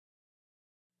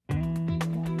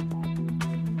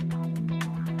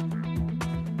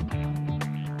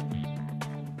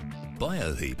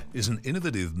Bioheap is an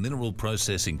innovative mineral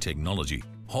processing technology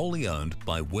wholly owned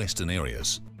by Western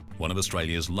Areas, one of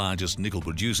Australia's largest nickel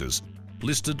producers,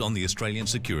 listed on the Australian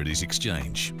Securities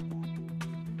Exchange.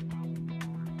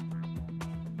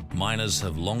 Miners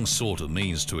have long sought a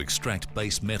means to extract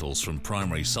base metals from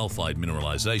primary sulfide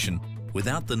mineralisation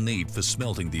without the need for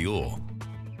smelting the ore.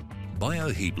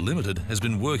 Bioheap Limited has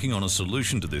been working on a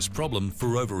solution to this problem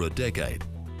for over a decade,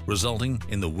 resulting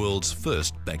in the world's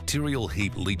first bacterial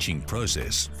heap leaching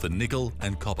process for nickel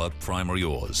and copper primary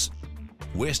ores.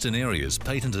 Western Areas'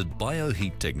 patented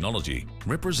Bioheap technology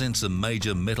represents a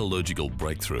major metallurgical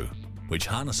breakthrough, which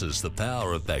harnesses the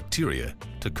power of bacteria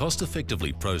to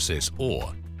cost-effectively process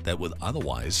ore that would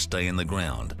otherwise stay in the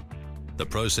ground. The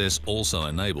process also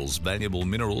enables valuable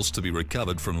minerals to be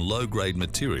recovered from low-grade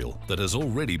material that has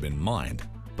already been mined,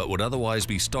 but would otherwise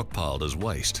be stockpiled as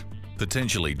waste,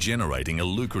 potentially generating a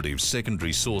lucrative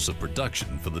secondary source of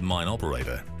production for the mine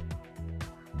operator.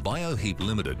 Bioheap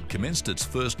Limited commenced its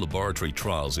first laboratory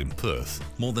trials in Perth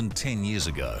more than 10 years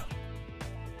ago.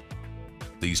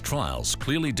 These trials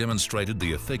clearly demonstrated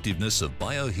the effectiveness of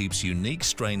Bioheap's unique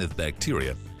strain of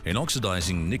bacteria in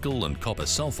oxidizing nickel and copper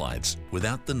sulfides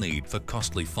without the need for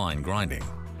costly fine grinding.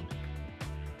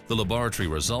 The laboratory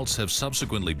results have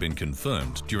subsequently been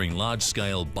confirmed during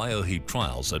large-scale Bioheap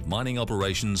trials at mining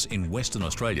operations in Western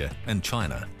Australia and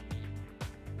China.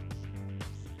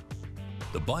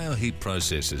 The Bioheap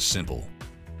process is simple.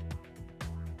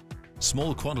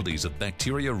 Small quantities of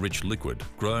bacteria-rich liquid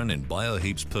grown in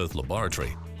Bioheap's Perth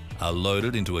laboratory are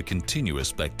loaded into a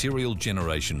continuous bacterial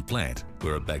generation plant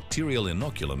where a bacterial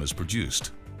inoculum is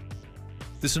produced.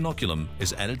 This inoculum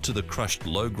is added to the crushed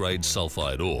low-grade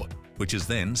sulfide ore, which is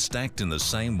then stacked in the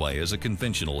same way as a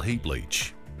conventional heap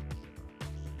leach.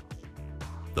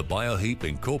 The Bioheap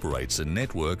incorporates a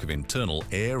network of internal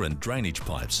air and drainage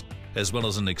pipes, as well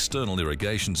as an external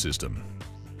irrigation system.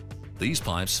 These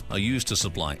pipes are used to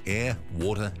supply air,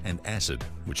 water and acid,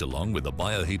 which along with the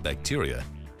Bioheap bacteria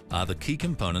are the key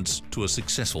components to a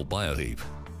successful Bioheap.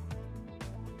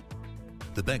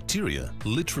 The bacteria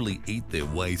literally eat their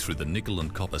way through the nickel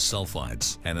and copper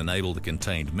sulfides and enable the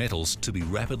contained metals to be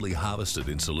rapidly harvested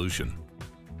in solution.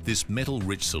 This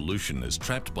metal-rich solution is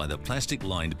trapped by the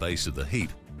plastic-lined base of the heap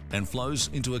and flows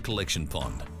into a collection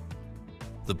pond.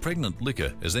 The pregnant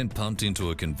liquor is then pumped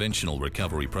into a conventional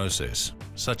recovery process,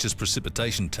 such as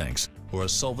precipitation tanks or a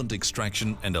solvent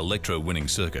extraction and electro-winning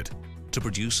circuit, to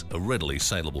produce a readily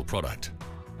saleable product.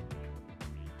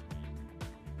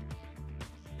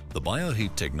 The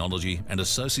Bioheap technology and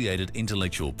associated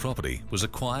intellectual property was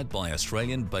acquired by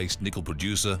Australian-based nickel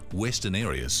producer Western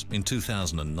Areas in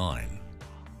 2009.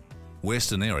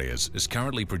 Western Areas is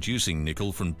currently producing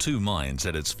nickel from 2 mines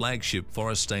at its flagship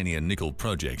Forrestania nickel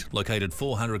project located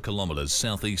 400 kilometres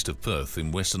southeast of Perth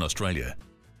in Western Australia.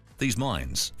 These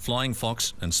mines, Flying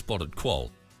Fox and Spotted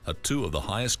Quoll, are 2 of the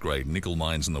highest grade nickel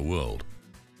mines in the world.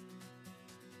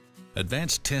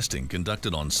 Advanced testing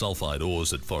conducted on sulfide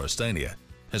ores at Forrestania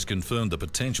has confirmed the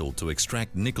potential to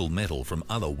extract nickel metal from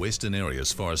other Western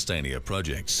Areas Forrestania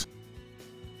projects.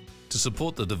 To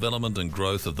support the development and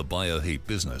growth of the Bioheap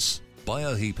business,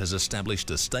 Bioheap has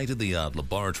established a state-of-the-art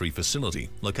laboratory facility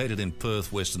located in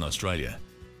Perth, Western Australia.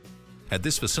 At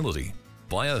this facility,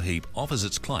 Bioheap offers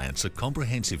its clients a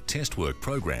comprehensive test work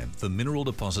program for mineral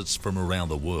deposits from around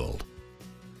the world.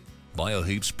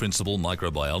 Bioheap's principal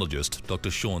microbiologist, Dr.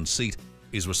 Sean Seat,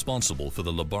 is responsible for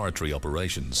the laboratory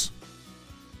operations.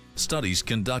 Studies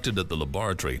conducted at the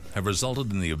laboratory have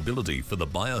resulted in the ability for the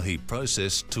Bioheap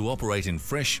process to operate in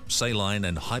fresh, saline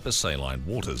and hypersaline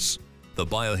waters. The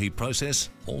Bioheap process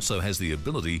also has the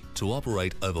ability to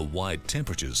operate over wide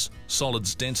temperatures,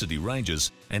 solids density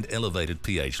ranges and elevated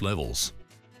pH levels.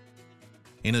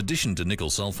 In addition to nickel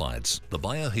sulfides, the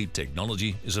Bioheap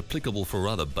technology is applicable for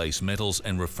other base metals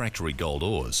and refractory gold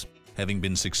ores, having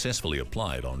been successfully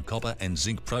applied on copper and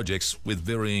zinc projects with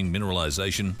varying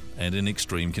mineralization and in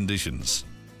extreme conditions.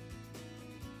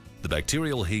 The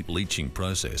bacterial heap leaching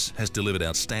process has delivered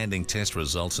outstanding test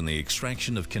results in the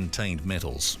extraction of contained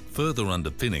metals, further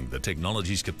underpinning the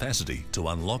technology's capacity to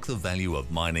unlock the value of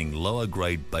mining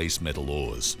lower-grade base metal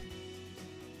ores.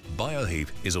 Bioheap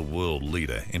is a world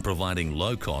leader in providing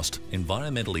low-cost,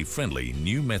 environmentally friendly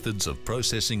new methods of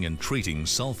processing and treating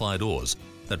sulfide ores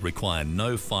that require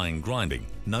no fine grinding,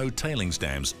 no tailings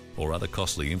dams or other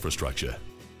costly infrastructure.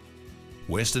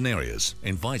 Western Areas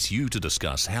invites you to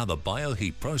discuss how the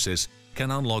Bioheap process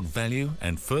can unlock value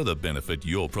and further benefit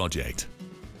your project.